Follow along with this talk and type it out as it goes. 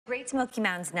Great Smoky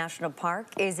Mountains National Park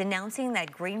is announcing that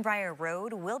Greenbrier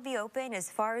Road will be open as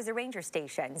far as the ranger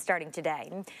station starting today.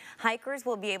 Hikers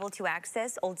will be able to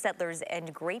access Old Settlers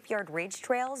and Grapeyard Ridge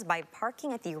trails by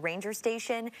parking at the ranger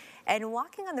station and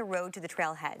walking on the road to the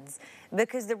trailheads,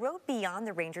 because the road beyond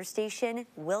the ranger station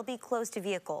will be closed to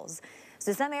vehicles.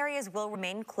 So some areas will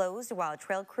remain closed while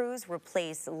trail crews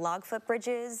replace log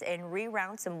footbridges and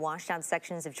reroute some washed out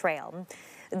sections of trail.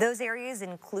 Those areas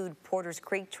include Porter's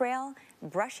Creek Trail,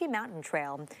 Brushy Mountain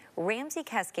Trail, Ramsey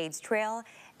Cascades Trail,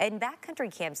 and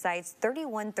backcountry campsites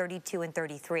 31, 32, and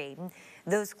 33.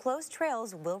 Those closed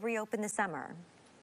trails will reopen this summer.